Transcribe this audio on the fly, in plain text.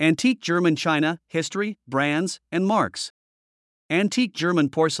Antique German china, history, brands, and marks. Antique German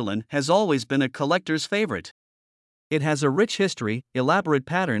porcelain has always been a collector's favorite. It has a rich history, elaborate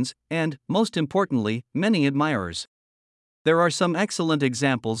patterns, and, most importantly, many admirers. There are some excellent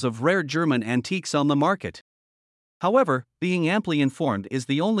examples of rare German antiques on the market. However, being amply informed is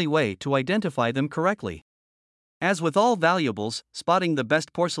the only way to identify them correctly. As with all valuables, spotting the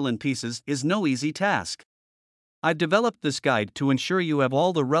best porcelain pieces is no easy task. I've developed this guide to ensure you have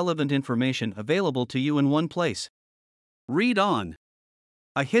all the relevant information available to you in one place. Read on.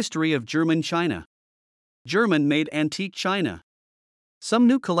 A history of German china. German-made antique china. Some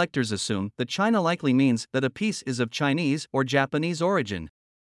new collectors assume that china likely means that a piece is of Chinese or Japanese origin.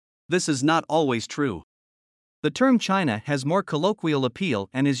 This is not always true. The term china has more colloquial appeal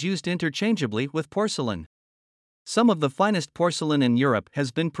and is used interchangeably with porcelain. Some of the finest porcelain in Europe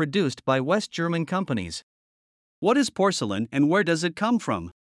has been produced by West German companies. What is porcelain and where does it come from?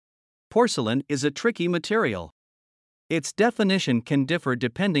 Porcelain is a tricky material. Its definition can differ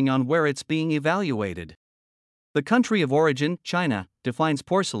depending on where it's being evaluated. The country of origin, China, defines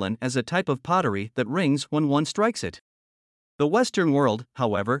porcelain as a type of pottery that rings when one strikes it. The Western world,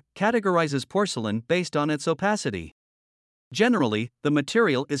 however, categorizes porcelain based on its opacity. Generally, the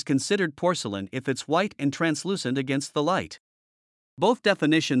material is considered porcelain if it's white and translucent against the light. Both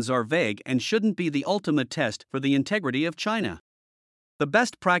definitions are vague and shouldn't be the ultimate test for the integrity of china. The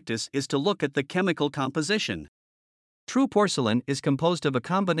best practice is to look at the chemical composition. True porcelain is composed of a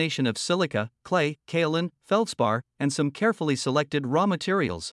combination of silica, clay, kaolin, feldspar, and some carefully selected raw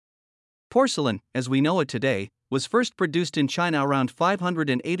materials. Porcelain, as we know it today, was first produced in China around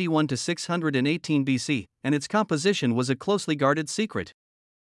 581 to 618 BC, and its composition was a closely guarded secret.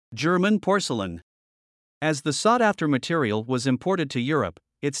 German porcelain. As the sought-after material was imported to Europe,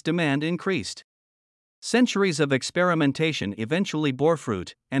 its demand increased. Centuries of experimentation eventually bore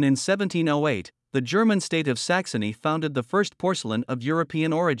fruit, and in 1708, the German state of Saxony founded the first porcelain of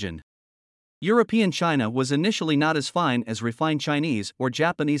European origin. European china was initially not as fine as refined Chinese or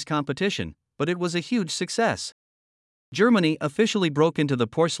Japanese competition, but it was a huge success. Germany officially broke into the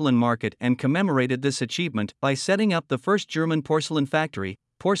porcelain market and commemorated this achievement by setting up the first German porcelain factory,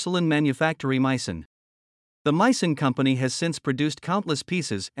 Porcelain Manufactory Meissen. The Meissen Company has since produced countless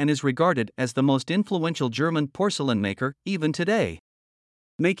pieces and is regarded as the most influential German porcelain maker, even today.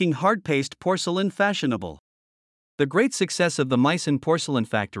 Making hard-paste porcelain fashionable. The great success of the Meissen porcelain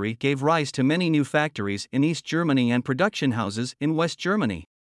factory gave rise to many new factories in East Germany and production houses in West Germany.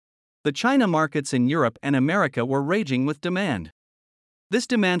 The china markets in Europe and America were raging with demand. This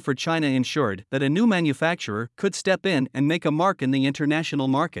demand for china ensured that a new manufacturer could step in and make a mark in the international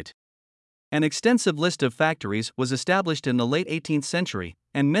market. An extensive list of factories was established in the late 18th century,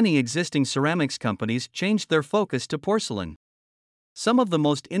 and many existing ceramics companies changed their focus to porcelain. Some of the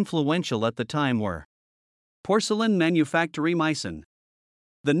most influential at the time were Porcelain Manufactory Meissen,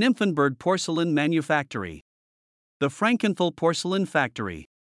 the Nymphenburg Porcelain Manufactory, the Frankenthal Porcelain Factory,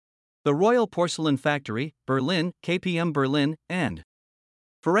 the Royal Porcelain Factory, Berlin, KPM Berlin, and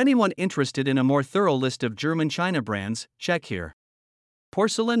for anyone interested in a more thorough list of German china brands, check here.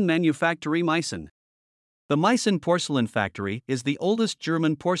 Porcelain Manufactory Meissen. The Meissen Porcelain Factory is the oldest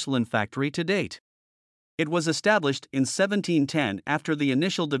German porcelain factory to date. It was established in 1710 after the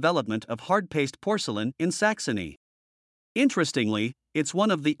initial development of hard-paste porcelain in Saxony. Interestingly, it's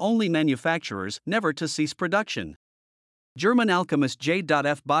one of the only manufacturers never to cease production. German alchemist J.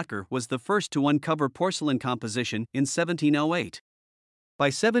 F. Bottger was the first to uncover porcelain composition in 1708. By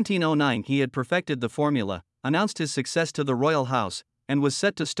 1709 he had perfected the formula, announced his success to the royal house, and was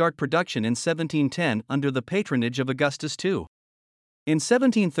set to start production in 1710 under the patronage of Augustus II. In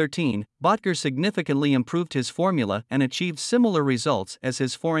 1713, Bottger significantly improved his formula and achieved similar results as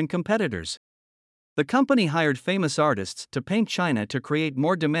his foreign competitors. The company hired famous artists to paint china to create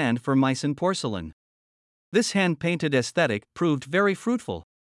more demand for Meissen porcelain. This hand-painted aesthetic proved very fruitful.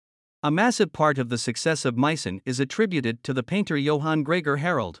 A massive part of the success of Meissen is attributed to the painter Johann Gregor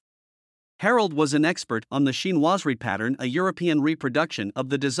Harald. Harald was an expert on the chinoiserie pattern, a European reproduction of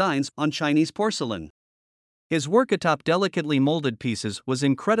the designs on Chinese porcelain. His work atop delicately molded pieces was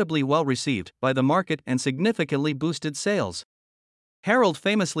incredibly well received by the market and significantly boosted sales. Harald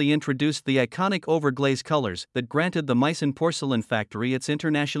famously introduced the iconic overglaze colors that granted the Meissen porcelain factory its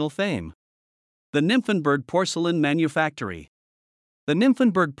international fame. The Nymphenburg Porcelain Manufactory. The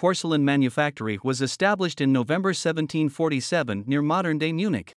Nymphenburg Porcelain Manufactory was established in November 1747 near modern-day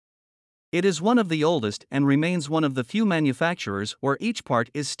Munich. It is one of the oldest and remains one of the few manufacturers where each part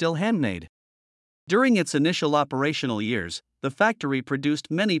is still handmade. During its initial operational years, the factory produced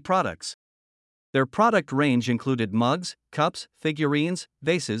many products. Their product range included mugs, cups, figurines,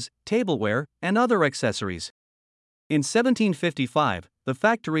 vases, tableware, and other accessories. In 1755, the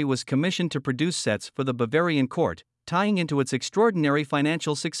factory was commissioned to produce sets for the Bavarian court, tying into its extraordinary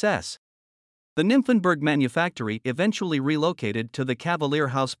financial success. The Nymphenburg manufactory eventually relocated to the Cavalier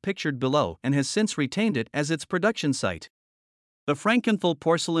House pictured below and has since retained it as its production site. The Frankenthal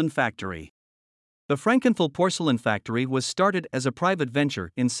Porcelain Factory. The Frankenthal Porcelain Factory was started as a private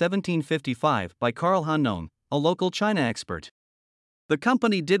venture in 1755 by Karl Hahn, a local china expert. The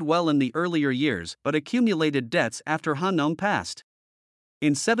company did well in the earlier years but accumulated debts after Hahn passed.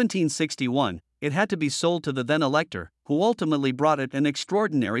 In 1761, it had to be sold to the then elector, who ultimately brought it an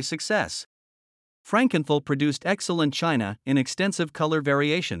extraordinary success. Frankenthal produced excellent china in extensive color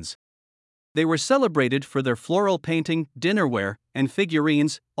variations. They were celebrated for their floral painting, dinnerware, and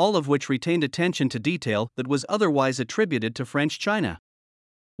figurines, all of which retained attention to detail that was otherwise attributed to French china.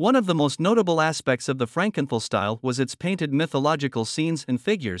 One of the most notable aspects of the Frankenthal style was its painted mythological scenes and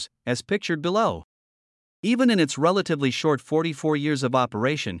figures, as pictured below. Even in its relatively short 44 years of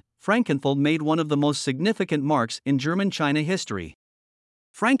operation, Frankenthal made one of the most significant marks in German china history.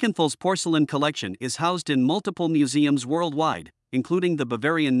 Frankenthal's porcelain collection is housed in multiple museums worldwide, including the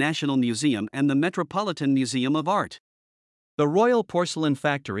Bavarian National Museum and the Metropolitan Museum of Art. The Royal Porcelain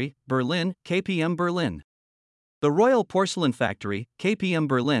Factory, Berlin, KPM Berlin. The Royal Porcelain Factory, KPM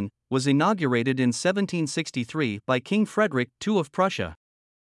Berlin, was inaugurated in 1763 by King Frederick II of Prussia.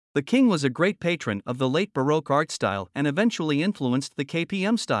 The king was a great patron of the late Baroque art style and eventually influenced the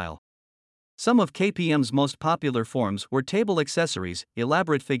KPM style. Some of KPM's most popular forms were table accessories,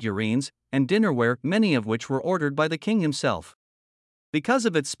 elaborate figurines, and dinnerware, many of which were ordered by the king himself. Because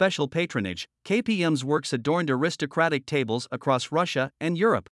of its special patronage, KPM's works adorned aristocratic tables across Russia and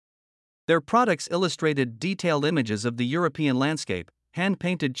Europe. Their products illustrated detailed images of the European landscape,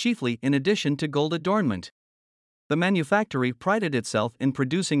 hand-painted chiefly in addition to gold adornment. The manufactory prided itself in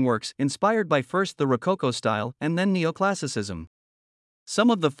producing works inspired by first the Rococo style and then Neoclassicism. Some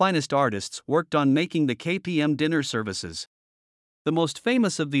of the finest artists worked on making the KPM dinner services. The most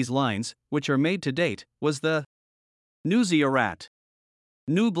famous of these lines, which are made to date, was the Newsierat,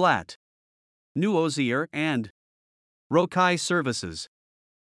 New Blatt, New Ozier, and Rokai services.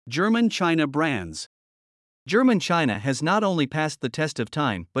 German china brands. German china has not only passed the test of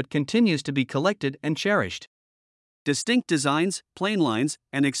time but continues to be collected and cherished. Distinct designs, plain lines,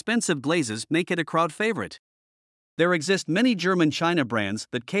 and expensive glazes make it a crowd favorite. There exist many German china brands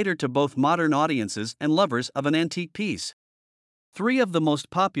that cater to both modern audiences and lovers of an antique piece. Three of the most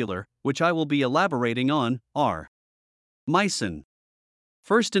popular, which I will be elaborating on, are Meissen,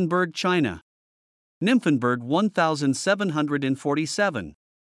 Furstenberg China, Nymphenburg 1747.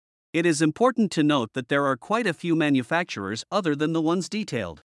 It is important to note that there are quite a few manufacturers other than the ones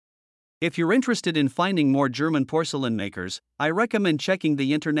detailed. If you're interested in finding more German porcelain makers, I recommend checking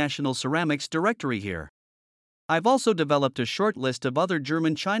the International Ceramics directory here. I've also developed a short list of other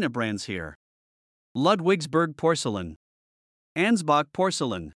German china brands here. Ludwigsburg Porcelain, Ansbach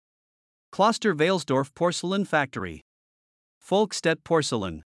Porcelain, Kloster Welsdorf Porcelain Factory, Folkstedt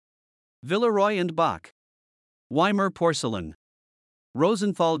Porcelain, Villeroy and Bach, Weimar Porcelain,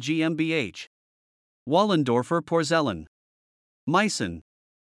 Rosenthal GmbH, Wallendorfer Porzellan, Meissen.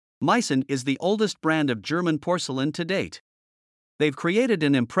 Meissen is the oldest brand of German porcelain to date. They've created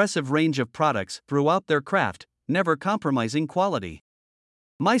an impressive range of products throughout their craft, never compromising quality.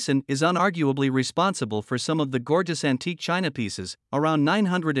 Meissen is unarguably responsible for some of the gorgeous antique china pieces, around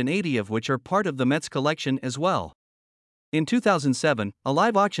 980 of which are part of the Metz collection as well. In 2007, a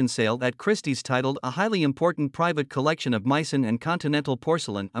live auction sale at Christie's titled A Highly Important Private Collection of Meissen and Continental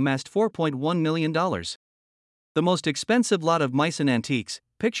Porcelain amassed $4.1 million. The most expensive lot of Meissen antiques,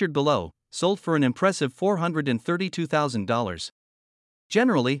 pictured below, sold for an impressive $432,000.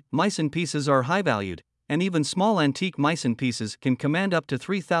 Generally, Meissen pieces are high-valued, and even small antique Meissen pieces can command up to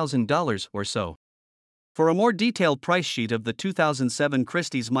 $3,000 or so. For a more detailed price sheet of the 2007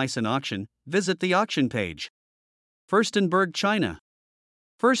 Christie's Meissen auction, visit the auction page. Furstenberg China.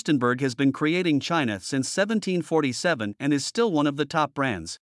 Furstenberg has been creating china since 1747 and is still one of the top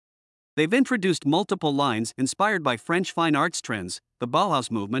brands. They've introduced multiple lines inspired by French fine arts trends, the Bauhaus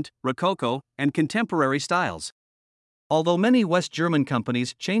movement, Rococo, and contemporary styles. Although many West German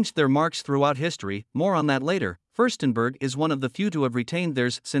companies changed their marks throughout history, more on that later, Furstenberg is one of the few to have retained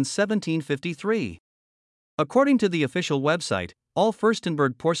theirs since 1753. According to the official website, all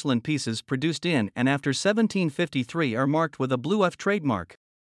Furstenberg porcelain pieces produced in and after 1753 are marked with a Blue F trademark.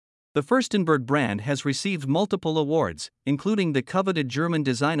 The Furstenberg brand has received multiple awards, including the coveted German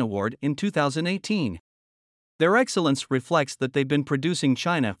Design Award in 2018. Their excellence reflects that they've been producing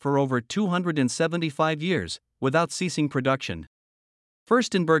china for over 275 years, without ceasing production.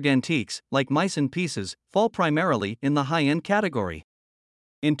 Furstenberg antiques, like Meissen pieces, fall primarily in the high-end category.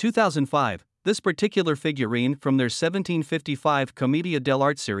 In 2005, this particular figurine from their 1755 Commedia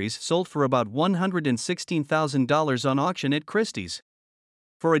dell'arte series sold for about $116,000 on auction at Christie's.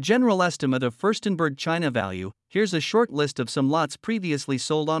 For a general estimate of Furstenberg china value, here's a short list of some lots previously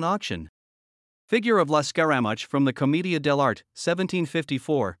sold on auction. Figure of La Scaramouche from the Commedia dell'arte,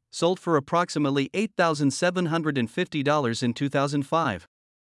 1754, sold for approximately $8,750 in 2005.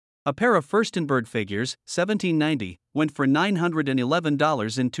 A pair of Furstenberg figures, 1790, went for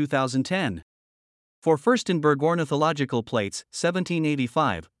 $911 in 2010. 4 Furstenberg ornithological plates,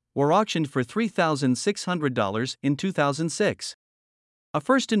 1785, were auctioned for $3,600 in 2006. A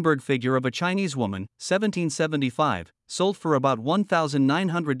Furstenberg figure of a Chinese woman, 1775, sold for about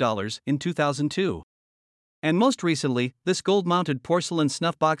 $1,900 in 2002. And most recently, this gold-mounted porcelain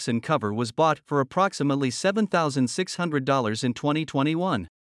snuff box and cover was bought for approximately $7,600 in 2021.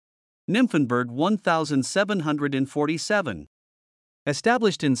 Nymphenburg 1747.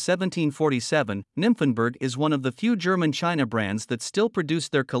 Established in 1747, Nymphenburg is one of the few German china brands that still produce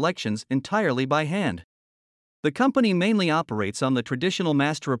their collections entirely by hand. The company mainly operates on the traditional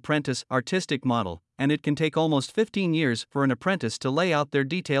master-apprentice artistic model, and it can take almost 15 years for an apprentice to lay out their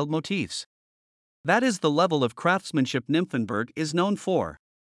detailed motifs. That is the level of craftsmanship Nymphenburg is known for.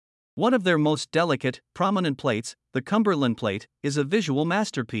 One of their most delicate, prominent plates, the Cumberland plate, is a visual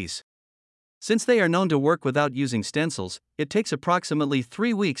masterpiece. Since they are known to work without using stencils, it takes approximately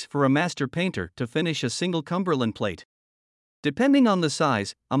 3 weeks for a master painter to finish a single Cumberland plate. Depending on the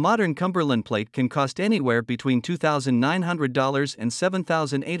size, a modern Cumberland plate can cost anywhere between $2,900 and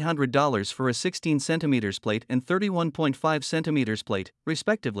 $7,800 for a 16 cm plate and 31.5 cm plate,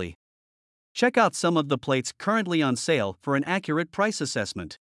 respectively. Check out some of the plates currently on sale for an accurate price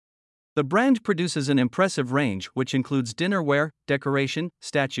assessment. The brand produces an impressive range which includes dinnerware, decoration,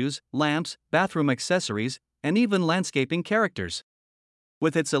 statues, lamps, bathroom accessories, and even landscaping characters.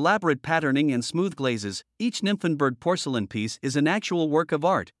 With its elaborate patterning and smooth glazes, each Nymphenburg porcelain piece is an actual work of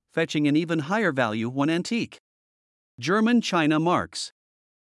art, fetching an even higher value when antique. German china marks.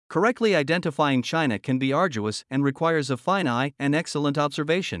 Correctly identifying china can be arduous and requires a fine eye and excellent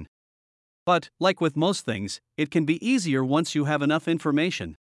observation. But, like with most things, it can be easier once you have enough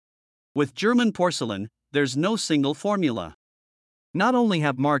information. With German porcelain, there's no single formula. Not only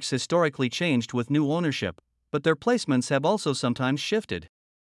have marks historically changed with new ownership, but their placements have also sometimes shifted.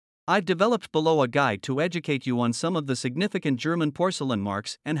 I've developed below a guide to educate you on some of the significant German porcelain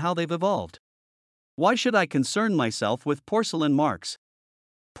marks and how they've evolved. Why should I concern myself with porcelain marks?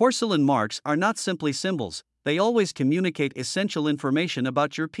 Porcelain marks are not simply symbols, they always communicate essential information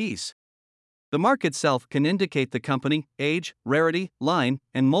about your piece. The mark itself can indicate the company, age, rarity, line,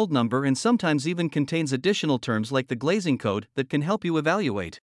 and mold number, and sometimes even contains additional terms like the glazing code that can help you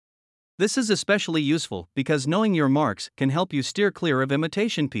evaluate. This is especially useful because knowing your marks can help you steer clear of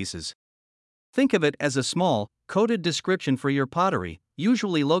imitation pieces. Think of it as a small, coded description for your pottery,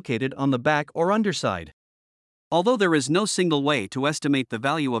 usually located on the back or underside. Although there is no single way to estimate the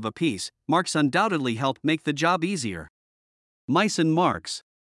value of a piece, marks undoubtedly help make the job easier. Meissen marks.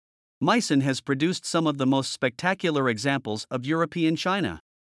 Meissen has produced some of the most spectacular examples of European china.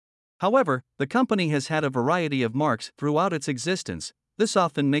 However, the company has had a variety of marks throughout its existence. This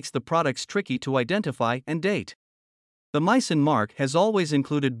often makes the products tricky to identify and date. The Meissen mark has always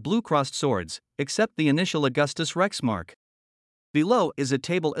included blue-crossed swords, except the initial Augustus Rex mark. Below is a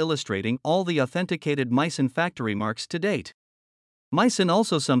table illustrating all the authenticated Meissen factory marks to date. Meissen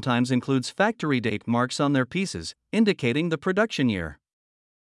also sometimes includes factory date marks on their pieces, indicating the production year.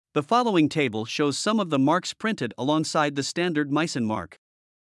 The following table shows some of the marks printed alongside the standard Meissen mark.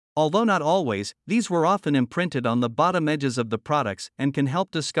 Although not always, these were often imprinted on the bottom edges of the products and can help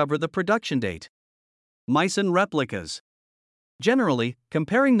discover the production date. Meissen replicas. Generally,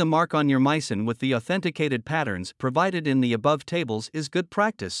 comparing the mark on your Meissen with the authenticated patterns provided in the above tables is good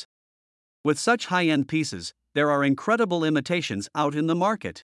practice. With such high-end pieces, there are incredible imitations out in the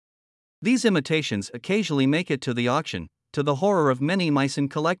market. These imitations occasionally make it to the auction, to the horror of many Meissen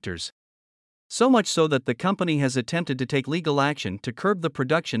collectors. So much so that the company has attempted to take legal action to curb the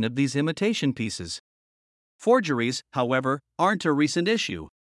production of these imitation pieces. Forgeries, however, aren't a recent issue.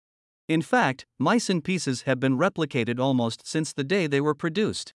 In fact, Meissen pieces have been replicated almost since the day they were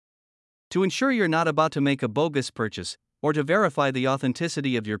produced. To ensure you're not about to make a bogus purchase, or to verify the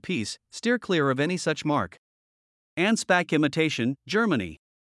authenticity of your piece, steer clear of any such mark. Ansbach imitation, Germany.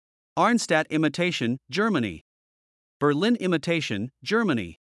 Arnstadt imitation, Germany. Berlin imitation,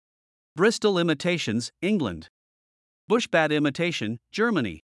 Germany. Bristol Imitations, England. Bushbat Imitation,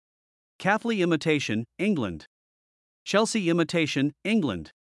 Germany. Cafley Imitation, England. Chelsea Imitation,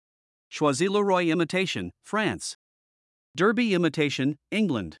 England. Choisy-le-Roi Imitation, France. Derby Imitation,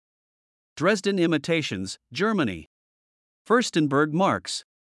 England. Dresden Imitations, Germany. Furstenberg Marks.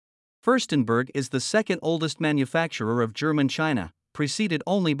 Furstenberg is the second oldest manufacturer of German china, preceded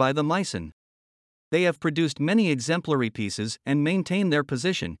only by the Meissen. They have produced many exemplary pieces and maintain their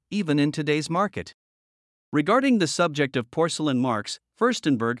position, even in today's market. Regarding the subject of porcelain marks,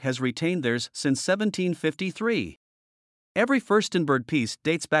 Furstenberg has retained theirs since 1753. Every Furstenberg piece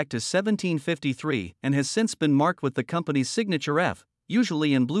dates back to 1753 and has since been marked with the company's signature F,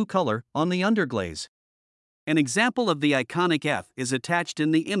 usually in blue color, on the underglaze. An example of the iconic F is attached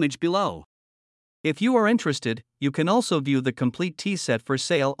in the image below. If you are interested, you can also view the complete tea set for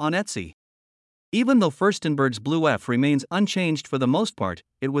sale on Etsy. Even though Furstenberg's blue F remains unchanged for the most part,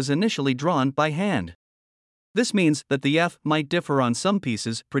 it was initially drawn by hand. This means that the F might differ on some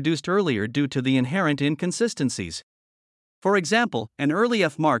pieces produced earlier due to the inherent inconsistencies. For example, an early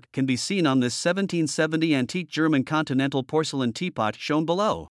F mark can be seen on this 1770 antique German continental porcelain teapot shown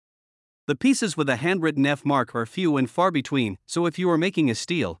below. The pieces with a handwritten F mark are few and far between, so if you are making a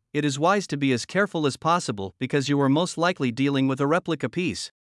steal, it is wise to be as careful as possible because you are most likely dealing with a replica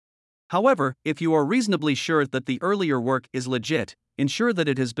piece. However, if you are reasonably sure that the earlier work is legit, ensure that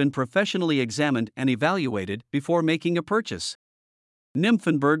it has been professionally examined and evaluated before making a purchase.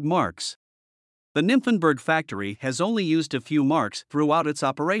 Nymphenburg Marks. The Nymphenburg factory has only used a few marks throughout its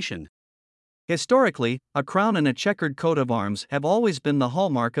operation. Historically, a crown and a checkered coat of arms have always been the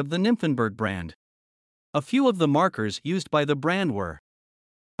hallmark of the Nymphenburg brand. A few of the markers used by the brand were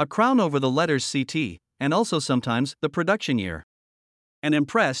a crown over the letters CT, and also sometimes the production year. An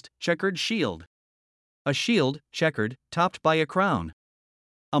impressed, checkered shield. A shield, checkered, topped by a crown.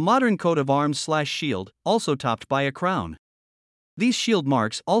 A modern coat of arms/shield, also topped by a crown. These shield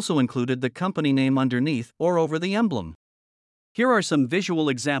marks also included the company name underneath or over the emblem. Here are some visual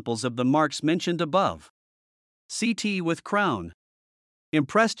examples of the marks mentioned above. CT with crown.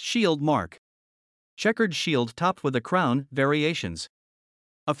 Impressed shield mark. Checkered shield topped with a crown, variations.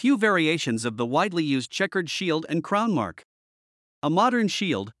 A few variations of the widely used checkered shield and crown mark. A modern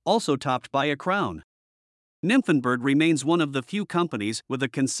shield, also topped by a crown. Nymphenburg remains one of the few companies with a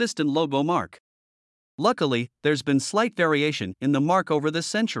consistent logo mark. Luckily, there's been slight variation in the mark over the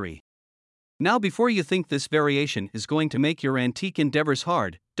century. Now, before you think this variation is going to make your antique endeavors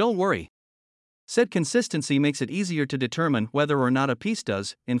hard, don't worry. Said consistency makes it easier to determine whether or not a piece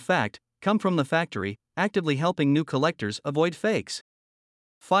does, in fact, come from the factory, actively helping new collectors avoid fakes.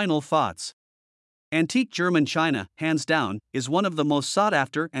 Final thoughts. Antique German china, hands down, is one of the most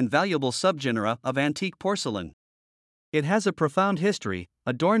sought-after and valuable subgenre of antique porcelain. It has a profound history,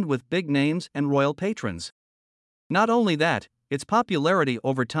 adorned with big names and royal patrons. Not only that, its popularity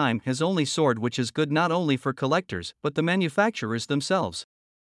over time has only soared, which is good not only for collectors but the manufacturers themselves.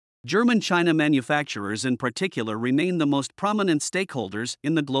 German china manufacturers in particular remain the most prominent stakeholders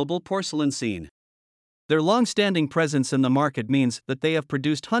in the global porcelain scene. Their long-standing presence in the market means that they have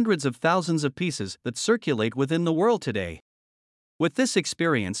produced hundreds of thousands of pieces that circulate within the world today. With this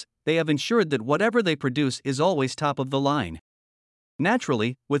experience, they have ensured that whatever they produce is always top of the line.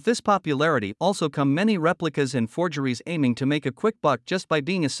 Naturally, with this popularity also come many replicas and forgeries aiming to make a quick buck just by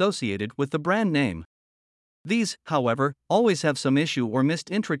being associated with the brand name. These, however, always have some issue or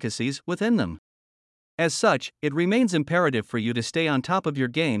missed intricacies within them. As such, it remains imperative for you to stay on top of your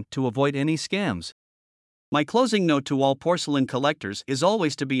game to avoid any scams. My closing note to all porcelain collectors is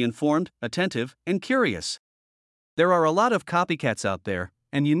always to be informed, attentive, and curious. There are a lot of copycats out there,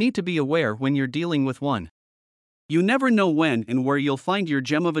 and you need to be aware when you're dealing with one. You never know when and where you'll find your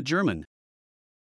gem of a German.